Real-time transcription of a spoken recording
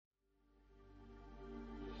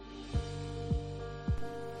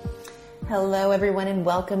Hello, everyone, and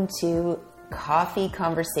welcome to Coffee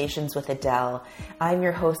Conversations with Adele. I'm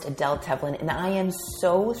your host, Adele Tevlin, and I am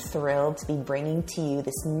so thrilled to be bringing to you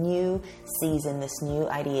this new season, this new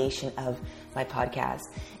ideation of my podcast.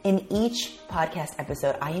 In each podcast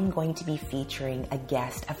episode, I am going to be featuring a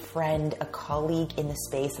guest, a friend, a colleague in the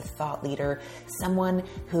space, a thought leader, someone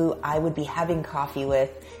who I would be having coffee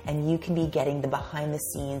with, and you can be getting the behind the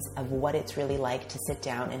scenes of what it's really like to sit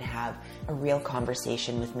down and have a real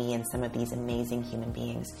conversation with me and some of these amazing human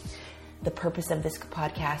beings. The purpose of this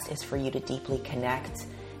podcast is for you to deeply connect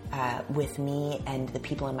with me and the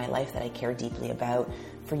people in my life that I care deeply about,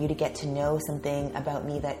 for you to get to know something about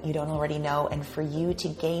me that you don't already know, and for you to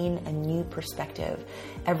gain a new perspective.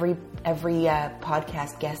 Every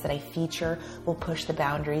podcast guest that I feature will push the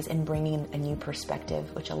boundaries and bring in a new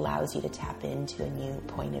perspective, which allows you to tap into a new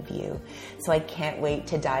point of view. So I can't wait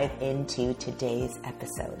to dive into today's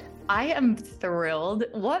episode. I am thrilled.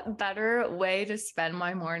 What better way to spend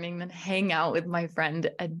my morning than hang out with my friend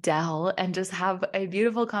Adele and just have a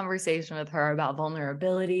beautiful conversation with her about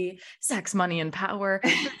vulnerability, sex, money, and power,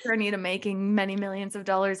 her journey to making many millions of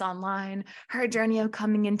dollars online, her journey of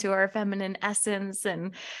coming into her feminine essence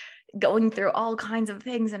and going through all kinds of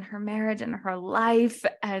things in her marriage and her life,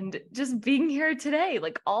 and just being here today.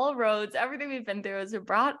 Like, all roads, everything we've been through has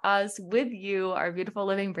brought us with you, our beautiful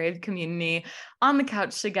Living Brave community, on the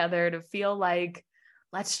couch together to feel like,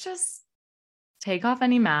 let's just take off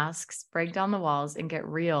any masks, break down the walls, and get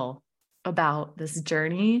real about this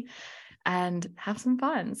journey and have some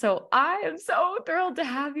fun. So I am so thrilled to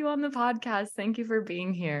have you on the podcast. Thank you for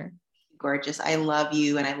being here. Gorgeous. I love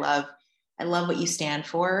you, and I love what you stand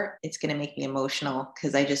for. It's going to make me emotional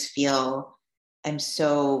because I just feel I'm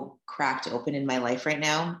so cracked open in my life right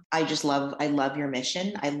now. I love your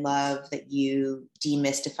mission. I love that you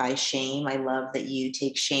demystify shame. I love that you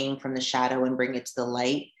take shame from the shadow and bring it to the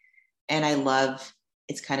light. And I love,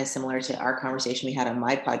 it's kind of similar to our conversation we had on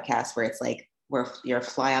my podcast, where it's like, where you're a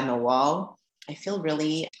fly on the wall. I feel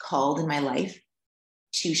really called in my life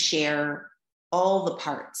to share all the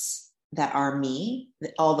parts that are me,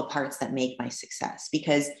 all the parts that make my success.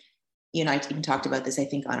 Because, you know, I even talked about this, I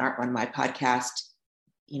think, on my podcast,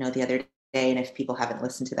 you know, the other day. And if people haven't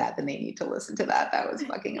listened to that, then they need to listen to that. That was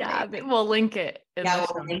fucking amazing. Yeah, we'll link it.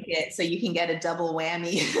 We'll link it so you can get a double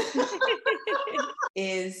whammy.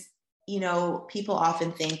 Is, you know, people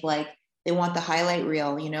often think like they want the highlight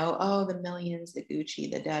reel, you know, oh, the millions, the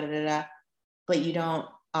Gucci, the da-da-da-da. But you don't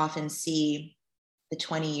often see the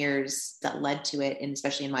 20 years that led to it. And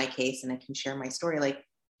especially in my case, and I can share my story, like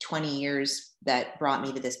 20 years that brought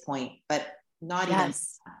me to this point, but not even,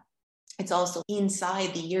 it's also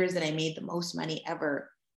inside the years that I made the most money ever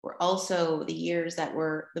were also the years that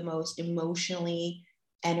were the most emotionally,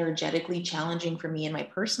 energetically challenging for me in my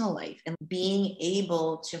personal life. And being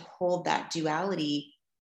able to hold that duality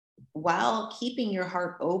while keeping your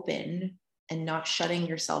heart open and not shutting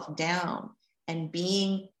yourself down, and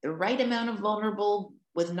being the right amount of vulnerable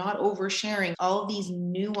with not oversharing, all these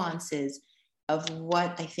nuances of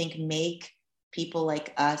what I think make people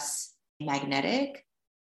like us magnetic,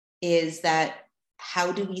 is that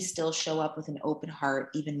how do we still show up with an open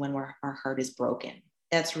heart even when our heart is broken?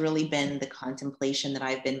 That's really been the contemplation that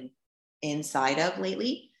I've been inside of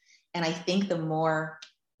lately. And I think the more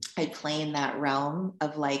I play in that realm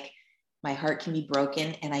of like, my heart can be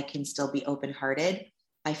broken and I can still be open-hearted,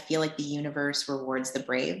 I feel like the universe rewards the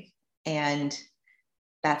brave. And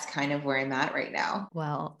that's kind of where I'm at right now.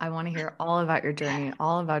 Well, I want to hear all about your journey,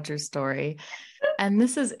 all about your story. And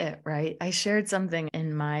this is it, right? I shared something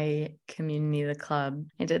in my community, the club.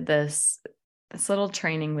 I did this little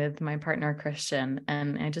training with my partner, Christian,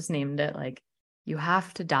 and I just named it like, you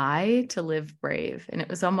have to die to live brave. And it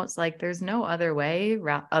was almost like there's no other way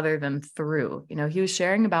other than through. You know, he was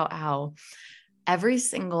sharing about how every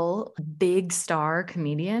single big star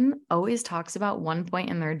comedian always talks about one point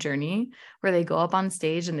in their journey where they go up on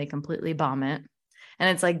stage and they completely bomb it. And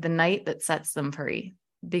it's like the night that sets them free,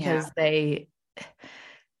 because they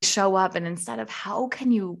show up, and instead of how can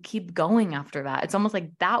you keep going after that, it's almost like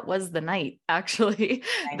that was the night actually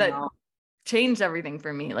that changed everything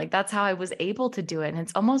for me. Like, that's how I was able to do it. And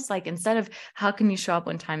it's almost like, instead of how can you show up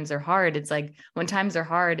when times are hard, it's like when times are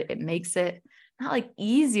hard, it makes it not like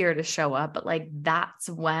easier to show up, but like that's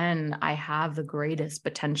when I have the greatest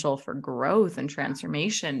potential for growth and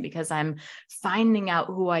transformation, because I'm finding out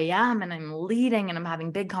who I am and I'm leading and I'm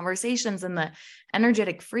having big conversations, and the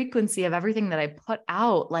energetic frequency of everything that I put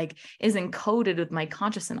out like is encoded with my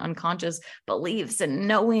conscious and unconscious beliefs and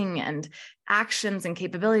knowing and actions and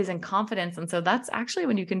capabilities and confidence. And so that's actually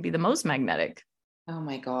when you can be the most magnetic. Oh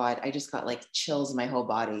my God. I just got like chills in my whole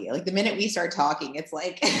body. Like the minute we start talking, it's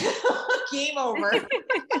like game over.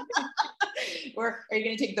 Or are you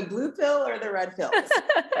going to take the blue pill or the red pill?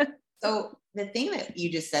 So the thing that you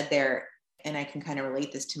just said there, and I can kind of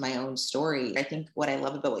relate this to my own story. I think what I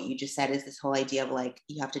love about what you just said is this whole idea of like,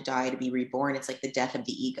 you have to die to be reborn. It's like the death of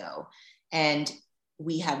the ego. And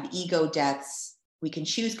we have ego deaths. We can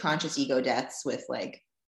choose conscious ego deaths with like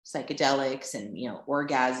psychedelics and,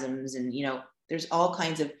 orgasms. And, there's all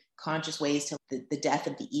kinds of conscious ways to the death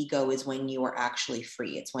of the ego is when you are actually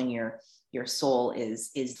free. It's when your soul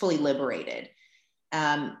is fully liberated.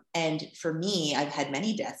 And for me, I've had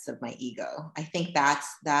many deaths of my ego. I think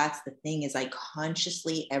that's the thing is I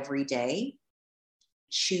consciously every day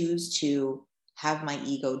choose to have my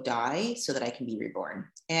ego die so that I can be reborn.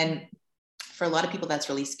 And for a lot of people, that's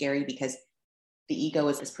really scary because the ego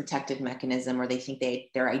is this protective mechanism, or they think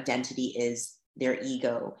their identity is their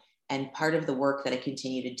ego. And part of the work that I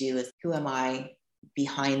continue to do is who am I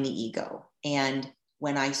behind the ego? And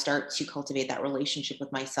when I start to cultivate that relationship with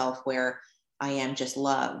myself where I am just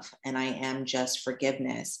love and I am just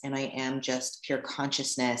forgiveness and I am just pure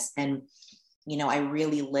consciousness. And, I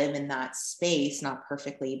really live in that space, not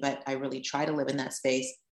perfectly, but I really try to live in that space.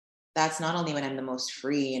 That's not only when I'm the most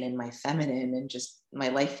free and in my feminine and just my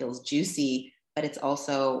life feels juicy, but it's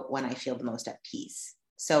also when I feel the most at peace.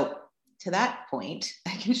 So to that point,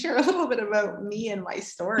 I can share a little bit about me and my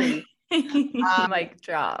story. Mic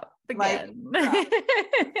drop again.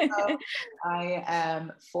 So I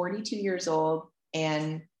am 42 years old,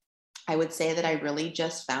 and I would say that I really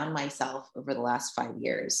just found myself over the last 5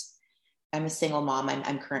 years. I'm a single mom.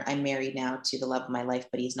 I'm married now to the love of my life,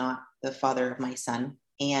 but he's not the father of my son.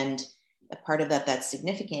 And a part of that's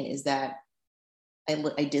significant is that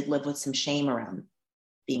I did live with some shame around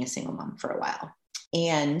being a single mom for a while,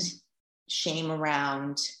 and shame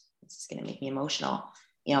around, this is going to make me emotional,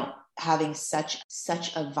 having such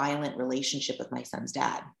a violent relationship with my son's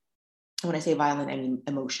dad. And when I say violent, I mean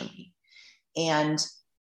emotionally. And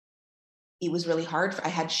it was really hard. I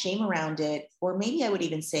had shame around it, or maybe I would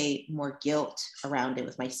even say more guilt around it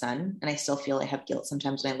with my son. And I still feel I have guilt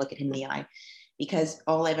sometimes when I look at him in the eye, because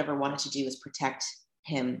all I've ever wanted to do is protect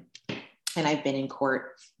him. And I've been in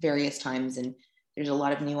court various times, and there's a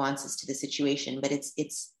lot of nuances to the situation, but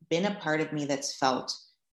it's been a part of me that's felt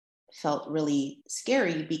really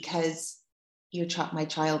scary, because my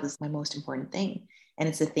child is my most important thing. And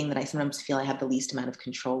it's the thing that I sometimes feel I have the least amount of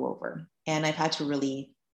control over. And I've had to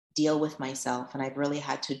really deal with myself, and I've really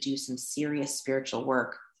had to do some serious spiritual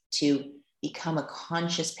work to become a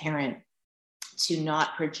conscious parent, to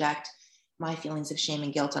not project my feelings of shame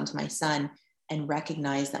and guilt onto my son, and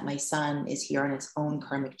recognize that my son is here on his own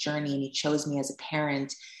karmic journey, and he chose me as a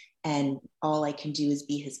parent, and all I can do is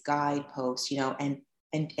be his guidepost, and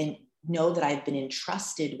know that I've been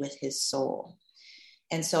entrusted with his soul.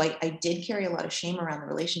 And so I did carry a lot of shame around the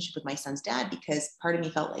relationship with my son's dad, because part of me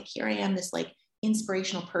felt like, here I am, this like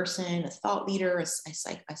inspirational person, a thought leader,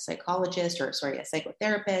 a psychologist, a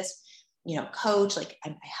psychotherapist, coach. Like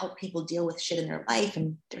I help people deal with shit in their life.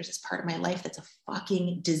 And there's this part of my life that's a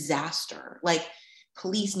fucking disaster. Like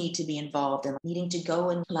police need to be involved, and needing to go.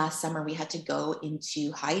 And last summer we had to go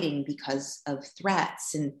into hiding because of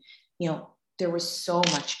threats. And, there was so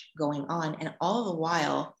much going on. And all the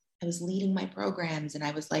while I was leading my programs, and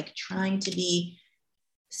I was like trying to be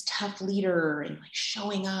this tough leader and like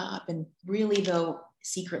showing up. And really, though,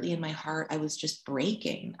 secretly in my heart, I was just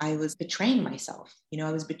breaking. I was betraying myself.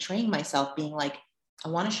 I was betraying myself, being like, I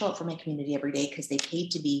want to show up for my community every day because they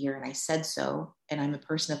paid to be here, and I said so, and I'm a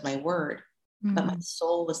person of my word. Mm-hmm. But my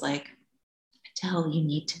soul was like, Adele, you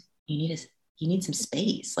need some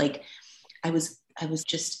space. Like I was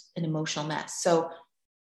just an emotional mess. So,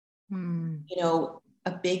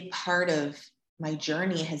 a big part of my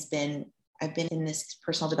journey has been, I've been in this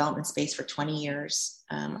personal development space for 20 years.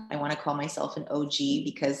 I want to call myself an OG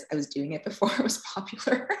because I was doing it before it was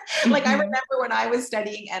popular. Like I remember when I was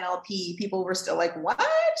studying NLP, people were still like, what?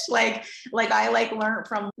 Like I learned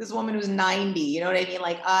from this woman who's 90, you know what I mean?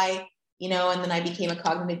 And then I became a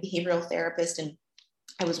cognitive behavioral therapist, and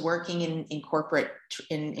I was working in corporate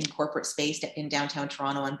space in downtown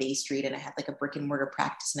Toronto on Bay Street. And I had like a brick and mortar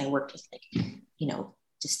practice, and I worked with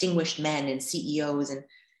distinguished men and CEOs. And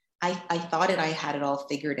I thought I had it all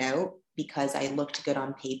figured out because I looked good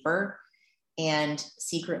on paper, and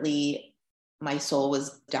secretly my soul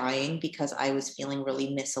was dying because I was feeling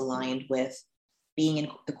really misaligned with being in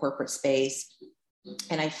the corporate space.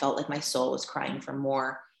 And I felt like my soul was crying for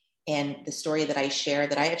more. And the story that I share,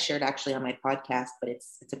 that I have shared actually on my podcast, but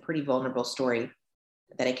it's a pretty vulnerable story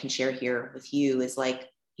that I can share here with you, is like,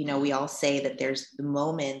 we all say that there's the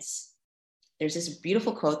moments there's this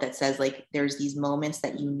beautiful quote that says like, there's these moments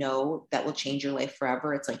that you know that will change your life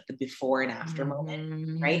forever. It's like the before and after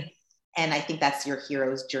moment, right? And I think that's your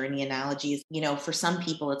hero's journey analogies. You know, for some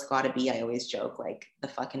people, it's got to be, I always joke, like the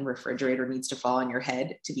fucking refrigerator needs to fall on your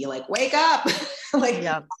head to be like, wake up, like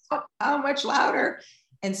how much louder.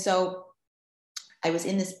 And so I was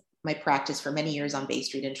in my practice for many years on Bay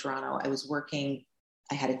Street in Toronto. I was working,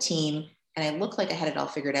 I had a team, and I looked like I had it all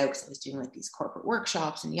figured out because I was doing like these corporate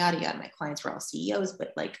workshops and yada, yada. My clients were all CEOs,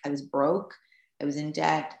 but like I was broke, I was in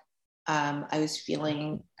debt. I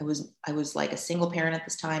was like a single parent at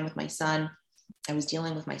this time with my son. I was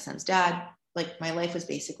dealing with my son's dad. Like my life was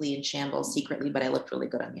basically in shambles secretly, but I looked really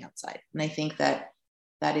good on the outside. And I think that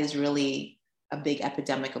is really a big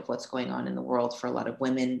epidemic of what's going on in the world for a lot of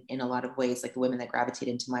women in a lot of ways. Like the women that gravitate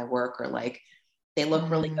into my work are like, they look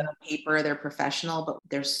really good on paper, they're professional, but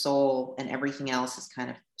their soul and everything else is kind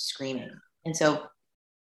of screaming. And so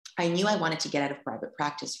I knew I wanted to get out of private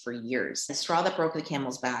practice for years. The straw that broke the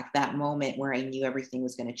camel's back, that moment where I knew everything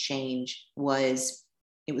was going to change, it was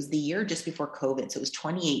the year just before COVID. So it was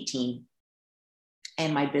 2018.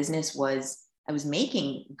 And my business I was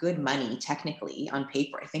making good money technically on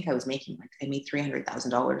paper. I think I was making I made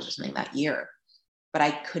 $300,000 or something that year, but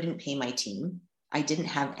I couldn't pay my team. I didn't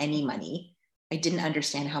have any money. I didn't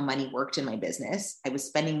understand how money worked in my business. I was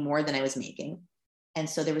spending more than I was making. And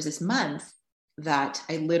so there was this month that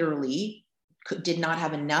I literally did not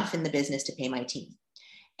have enough in the business to pay my team.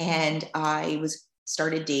 And I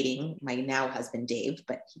started dating my now husband, Dave,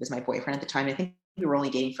 but he was my boyfriend at the time. I think we were only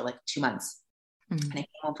dating for like 2 months. And I came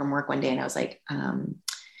home from work one day and I was like,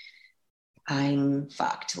 I'm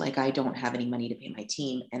fucked. Like I don't have any money to pay my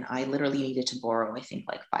team. And I literally needed to borrow, I think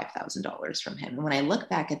like $5,000 from him. And when I look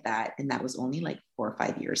back at that, and that was only like 4 or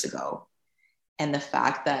 5 years ago. And the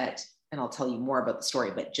fact that, and I'll tell you more about the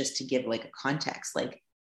story, but just to give like a context, like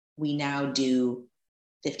we now do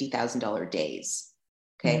 $50,000 days.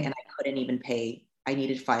 Okay. And I couldn't even pay, I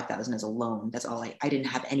needed 5,000 as a loan. That's all I didn't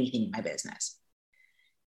have anything in my business.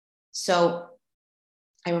 So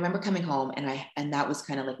I remember coming home and that was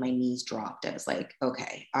kind of like my knees dropped. I was like,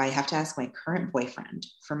 okay, I have to ask my current boyfriend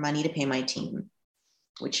for money to pay my team,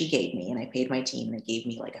 which he gave me. And I paid my team and it gave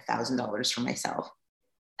me like $1,000 for myself.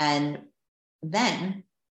 And then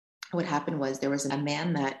what happened was there was a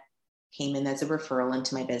man that came in as a referral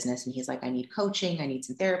into my business. And he's like, I need coaching. I need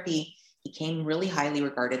some therapy. He came really highly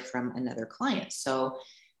regarded from another client. So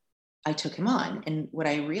I took him on. And what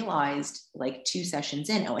I realized like 2 sessions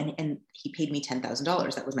in, and he paid me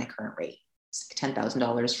 $10,000. That was my current rate. It's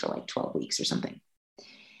 $10,000 for like 12 weeks or something.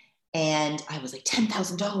 And I was like,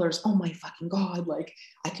 $10,000. Oh my fucking God. Like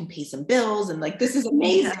I can pay some bills and like, this is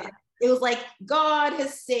amazing. Yeah. It was like, God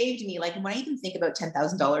has saved me. Like when I even think about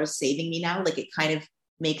 $10,000 saving me now, like it kind of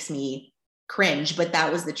makes me cringe, but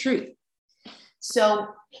that was the truth. So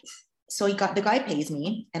the guy pays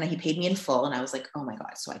me and he paid me in full. And I was like, oh my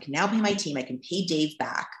God. So I can now pay my team. I can pay Dave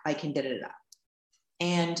back. I can da-da-da.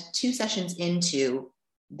 And 2 sessions into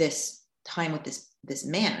this time with this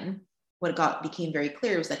man, what became very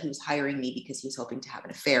clear was that he was hiring me because he was hoping to have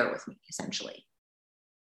an affair with me, essentially.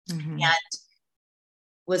 And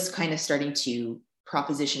was kind of starting to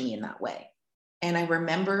proposition me in that way. And I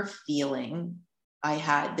remember feeling I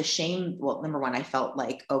had the shame. Well, number one, I felt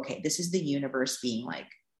like, okay, this is the universe being like,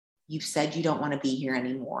 you've said you don't want to be here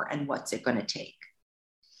anymore. And what's it going to take?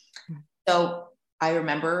 So I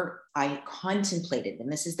remember I contemplated, and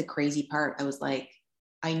this is the crazy part. I was like,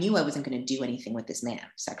 I knew I wasn't going to do anything with this man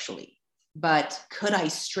sexually, but could I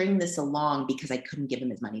string this along because I couldn't give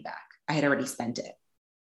him his money back? I had already spent it.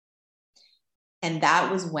 And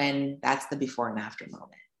that's the before and after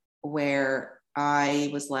moment where I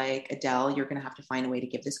was like, Adele, you're going to have to find a way to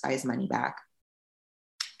give this guy his money back.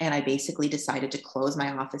 And I basically decided to close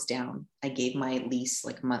my office down. I gave my lease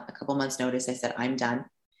like a couple months notice. I said, I'm done.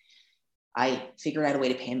 I figured out a way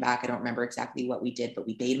to pay him back. I don't remember exactly what we did, but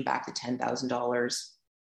we paid him back the $10,000.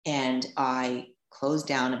 And I closed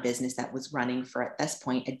down a business that was running for, at this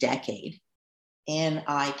point, a decade. And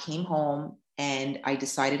I came home and I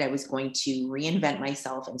decided I was going to reinvent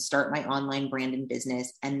myself and start my online brand and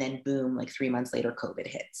business. And then boom, like 3 months later, COVID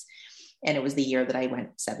hits. And it was the year that I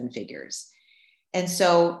went 7 figures. And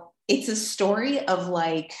so it's a story of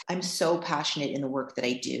like, I'm so passionate in the work that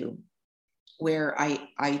I do, where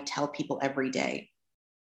I tell people every day,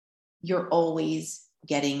 you're always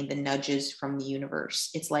getting the nudges from the universe.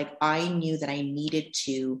 It's like, I knew that I needed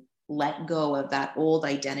to let go of that old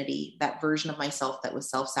identity, that version of myself that was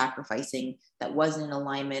self-sacrificing, that wasn't in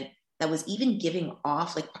alignment, that was even giving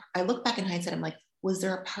off. Like I look back in hindsight, I'm like, was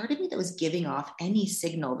there a part of me that was giving off any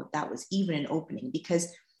signal that was even an opening?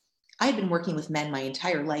 Because I had been working with men my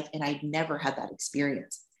entire life and I'd never had that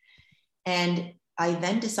experience. And I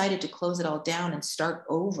then decided to close it all down and start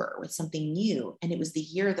over with something new. And it was the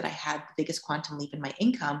year that I had the biggest quantum leap in my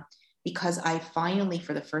income, because I finally,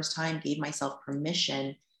 for the first time, gave myself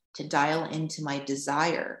permission to dial into my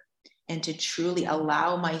desire and to truly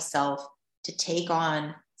allow myself to take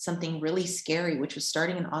on something really scary, which was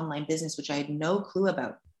starting an online business, which I had no clue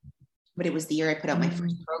about. But it was the year I put out my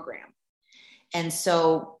first program. And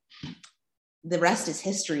so the rest is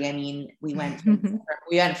history. I mean, we went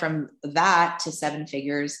from that to 7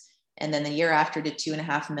 figures, and then the year after to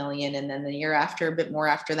 2.5 million, and then the year after a bit more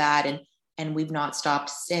after that. And we've not stopped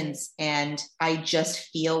since. And I just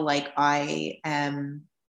feel like I am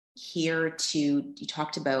here you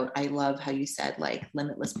talked about, I love how you said like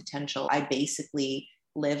limitless potential. I basically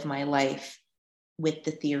live my life with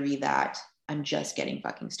the theory that I'm just getting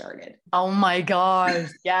fucking started. Oh my gosh.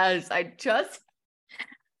 Yes. I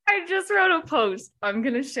just wrote a post. I'm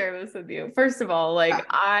going to share this with you. First of all, like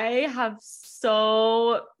I have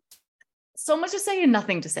so much to say and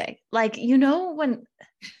nothing to say. Like, you know, when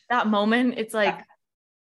that moment, it's like,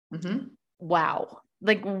 wow,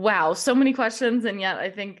 like, wow, so many questions. And yet I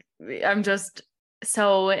think I'm just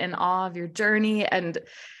so in awe of your journey, and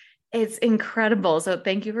it's incredible. So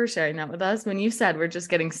thank you for sharing that with us. When you said we're just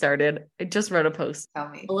getting started, I just wrote a post. Tell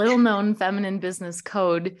me. A little known feminine business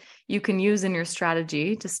code you can use in your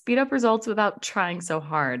strategy to speed up results without trying so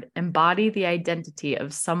hard. Embody the identity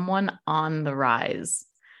of someone on the rise.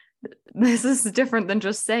 This is different than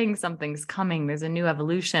just saying something's coming. There's a new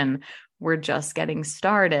evolution. We're just getting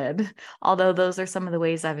started. Although those are some of the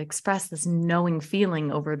ways I've expressed this knowing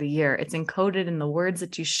feeling over the year. It's encoded in the words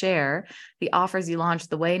that you share, the offers you launch,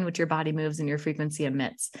 the way in which your body moves and your frequency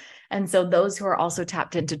emits. And so those who are also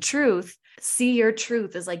tapped into truth see your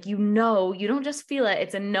truth as like, you know, you don't just feel it.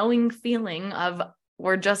 It's a knowing feeling of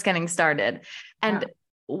we're just getting started. And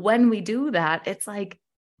when we do that, it's like,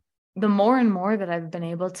 the more and more that I've been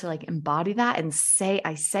able to like embody that and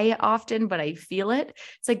I say it often, but I feel it.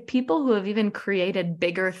 It's like people who have even created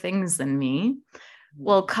bigger things than me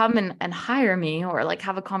will come and hire me or like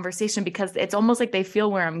have a conversation, because it's almost like they feel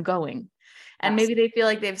where I'm going. And maybe they feel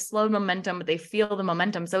like they've slowed momentum, but they feel the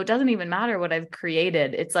momentum. So it doesn't even matter what I've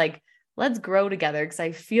created. It's like, let's grow together, because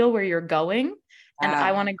I feel where you're going. And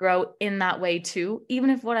I want to grow in that way too,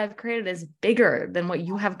 even if what I've created is bigger than what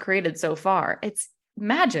you have created so far. It's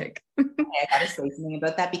magic. I gotta say something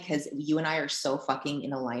about that, because you and I are so fucking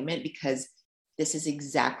in alignment, because this is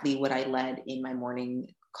exactly what I led in my morning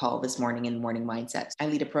call this morning in Morning Mindset. I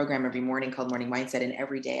lead a program every morning called Morning Mindset, and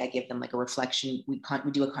every day I give them like a reflection. We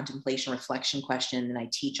do a contemplation reflection question, and I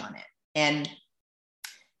teach on it. And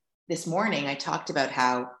this morning I talked about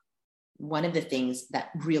how one of the things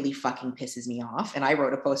that really fucking pisses me off, and I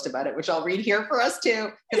wrote a post about it, which I'll read here for us too.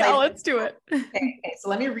 Yeah, let's do it. Okay, so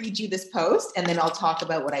let me read you this post, and then I'll talk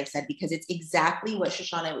about what I said, because it's exactly what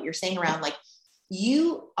Shoshana, what you're saying around like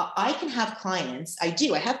I can have clients. I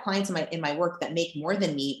have clients in my work that make more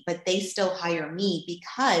than me, but they still hire me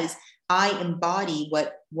because I embody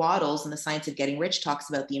what Waddles and the Science of Getting Rich talks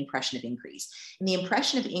about, the impression of increase. And the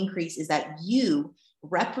impression of increase is that you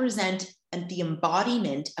represent the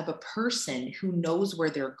embodiment of a person who knows where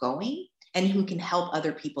they're going and who can help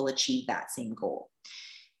other people achieve that same goal.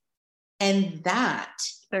 And that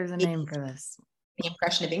there's a name for this. The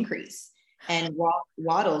impression of increase. And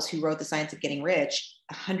Waddles, who wrote The Science of Getting Rich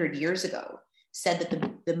 100 years ago, said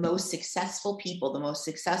that the most successful people, the most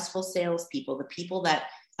successful salespeople, the people that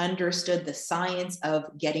understood the science of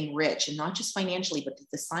getting rich, and not just financially, but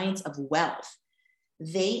the science of wealth,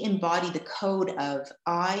 they embody the code of,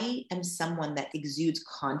 I am someone that exudes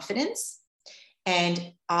confidence,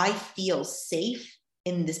 and I feel safe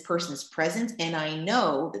in this person's presence. And I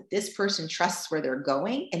know that this person trusts where they're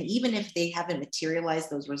going. And even if they haven't materialized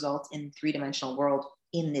those results in the 3-dimensional world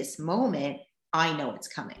in this moment, I know it's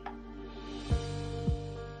coming.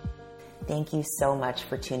 Thank you so much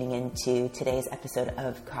for tuning in to today's episode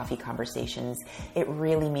of Coffee Conversations. It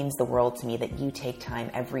really means the world to me that you take time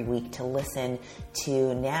every week to listen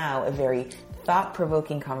to now a very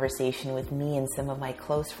thought-provoking conversation with me and some of my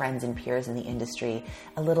close friends and peers in the industry,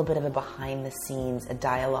 a little bit of a behind the scenes, a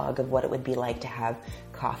dialogue of what it would be like to have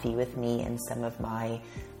coffee with me and some of my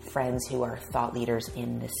friends who are thought leaders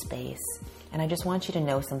in this space. And I just want you to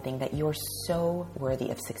know something, that you're so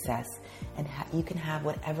worthy of success, and you can have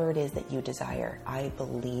whatever it is that you desire. I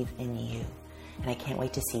believe in you, and I can't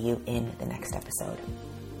wait to see you in the next episode.